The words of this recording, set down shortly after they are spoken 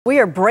We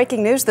are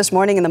breaking news this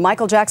morning in the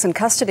Michael Jackson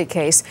custody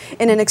case.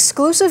 In an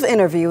exclusive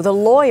interview, the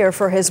lawyer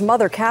for his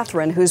mother,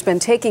 Katherine, who's been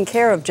taking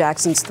care of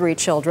Jackson's 3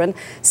 children,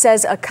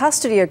 says a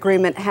custody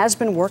agreement has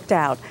been worked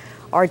out.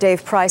 Our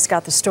Dave Price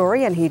got the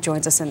story, and he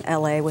joins us in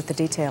L.A. with the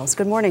details.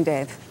 Good morning,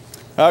 Dave.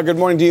 Good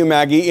morning to you,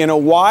 Maggie. In a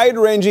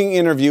wide-ranging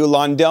interview,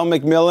 Londell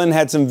McMillan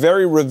had some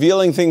very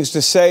revealing things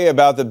to say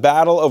about the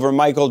battle over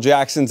Michael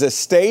Jackson's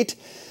estate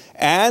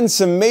and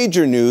some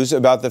major news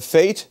about the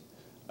fate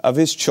of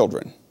his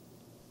children.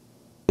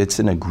 It's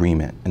an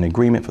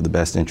agreement for the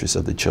best interests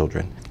of the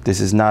children.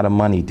 This is not a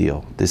money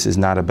deal. This is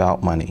not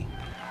about money.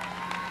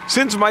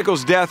 Since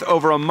Michael's death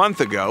over a month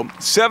ago,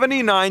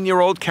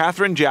 79-year-old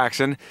Katherine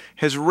Jackson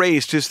has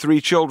raised his 3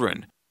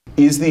 children.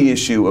 Is the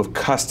issue of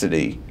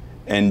custody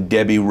and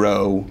Debbie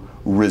Rowe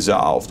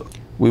resolved?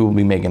 We will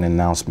be making an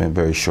announcement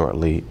very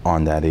shortly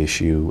on that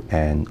issue,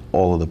 and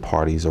all of the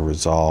parties are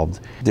resolved.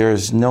 There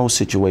is no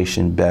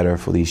situation better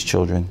for these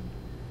children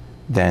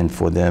than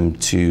for them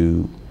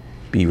to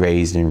be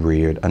raised and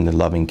reared under the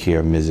loving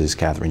care of Mrs.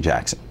 Katherine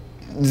Jackson.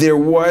 There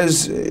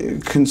was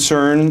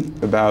concern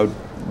about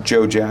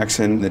Joe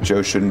Jackson, that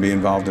Joe shouldn't be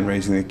involved in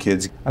raising the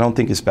kids. I don't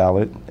think it's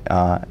valid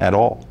at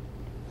all.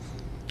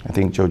 I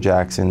think Joe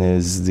Jackson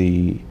is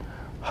the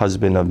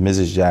husband of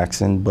Mrs.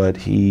 Jackson, but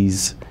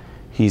he's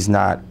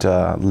not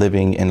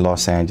living in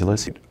Los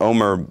Angeles.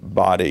 Omar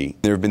Body,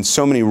 there have been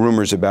so many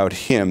rumors about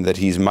him that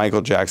he's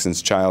Michael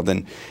Jackson's child,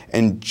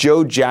 and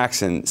Joe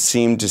Jackson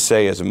seemed to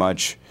say as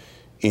much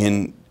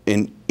in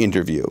an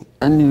interview.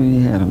 I knew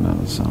he had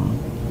another song.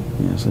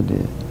 Yes, I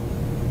did.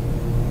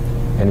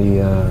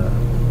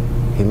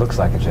 And he looks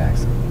like a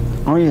Jackson.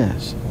 Oh,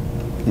 yes.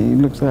 He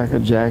looks like a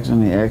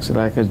Jackson. He acts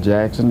like a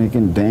Jackson. He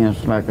can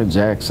dance like a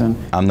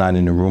Jackson. I'm not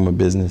in the rumor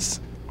business.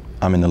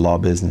 I'm in the law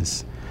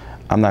business.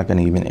 I'm not going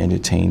to even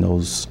entertain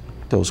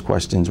those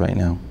questions right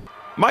now.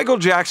 Michael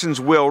Jackson's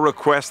will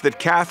requests that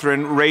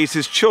Katherine raise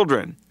his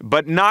children,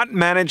 but not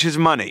manage his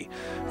money.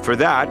 For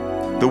that,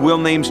 the will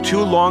names 2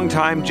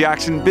 longtime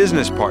Jackson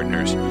business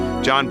partners,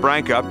 John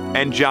Branca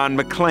and John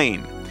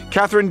McClain.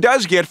 Katherine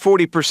does get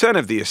 40%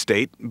 of the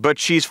estate, but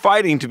she's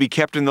fighting to be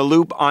kept in the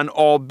loop on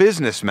all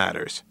business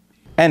matters.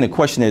 And the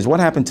question is, what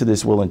happened to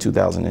this will in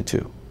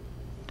 2002?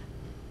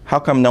 How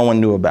come no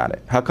one knew about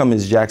it? How come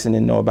Ms. Jackson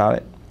didn't know about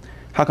it?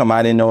 How come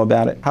I didn't know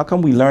about it? How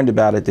come we learned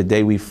about it the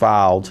day we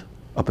filed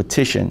a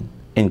petition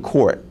in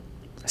court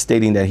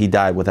stating that he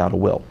died without a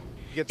will?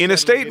 In a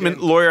statement,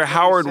 lawyer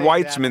Howard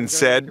Weitzman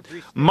said,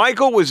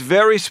 Michael was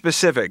very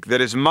specific that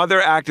his mother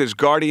act as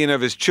guardian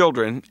of his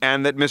children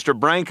and that Mr.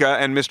 Branca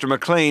and Mr.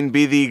 McClain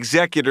be the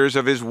executors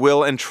of his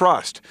will and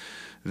trust.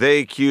 They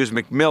accuse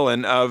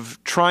McMillan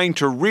of trying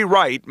to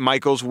rewrite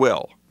Michael's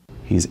will.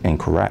 He's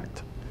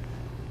incorrect.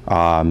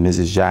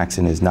 Mrs.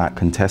 Jackson is not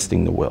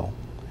contesting the will.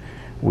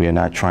 We are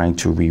not trying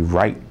to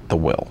rewrite the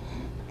will.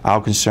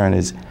 Our concern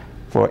is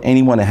for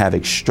anyone to have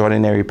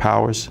extraordinary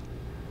powers,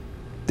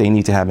 they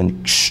need to have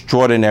an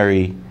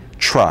extraordinary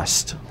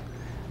trust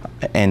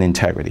and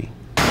integrity.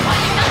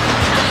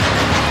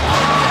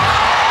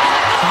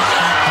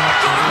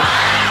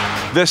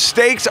 The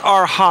stakes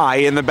are high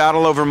in the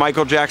battle over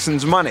Michael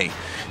Jackson's money.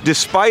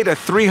 Despite a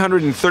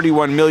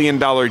 $331 million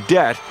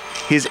debt,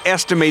 his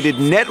estimated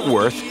net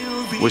worth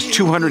was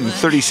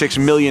 $236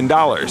 million.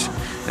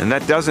 And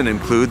that doesn't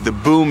include the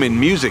boom in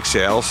music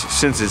sales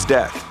since his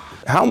death.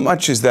 How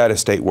much is that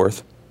estate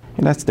worth?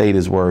 And that estate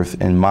is worth,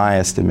 in my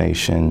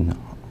estimation,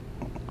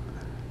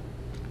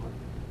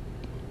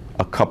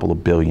 a couple of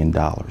 $1 billion.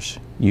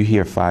 You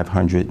hear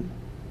 500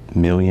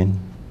 million,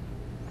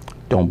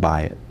 don't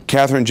buy it.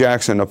 Katherine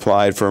Jackson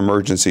applied for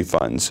emergency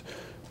funds.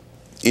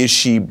 Is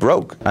she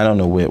broke? I don't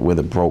know where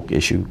the broke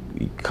issue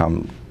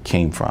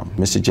came from.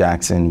 Mr.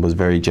 Jackson was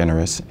very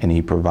generous, and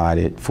he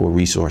provided for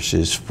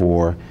resources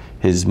for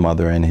his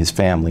mother and his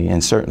family,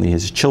 and certainly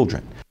his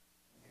children.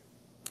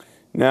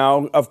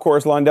 Now, of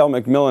course, Londell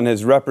McMillan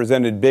has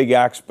represented big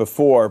acts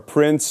before.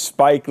 Prince,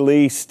 Spike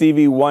Lee,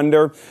 Stevie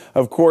Wonder.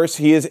 Of course,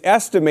 he is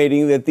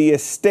estimating that the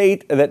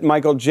estate that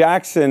Michael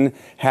Jackson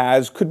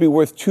has could be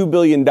worth $2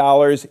 billion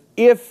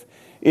if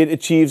it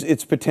achieves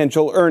its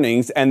potential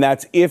earnings, and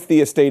that's if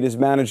the estate is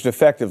managed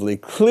effectively.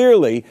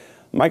 Clearly,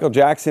 Michael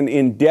Jackson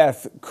in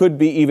death could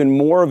be even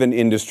more of an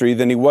industry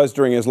than he was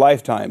during his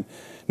lifetime.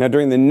 Now,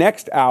 during the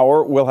next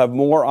hour, we'll have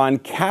more on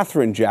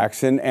Katherine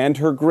Jackson and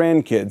her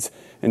grandkids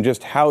and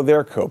just how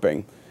they're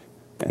coping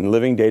and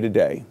living day to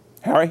day.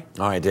 Harry?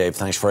 All right, Dave,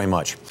 thanks very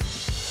much.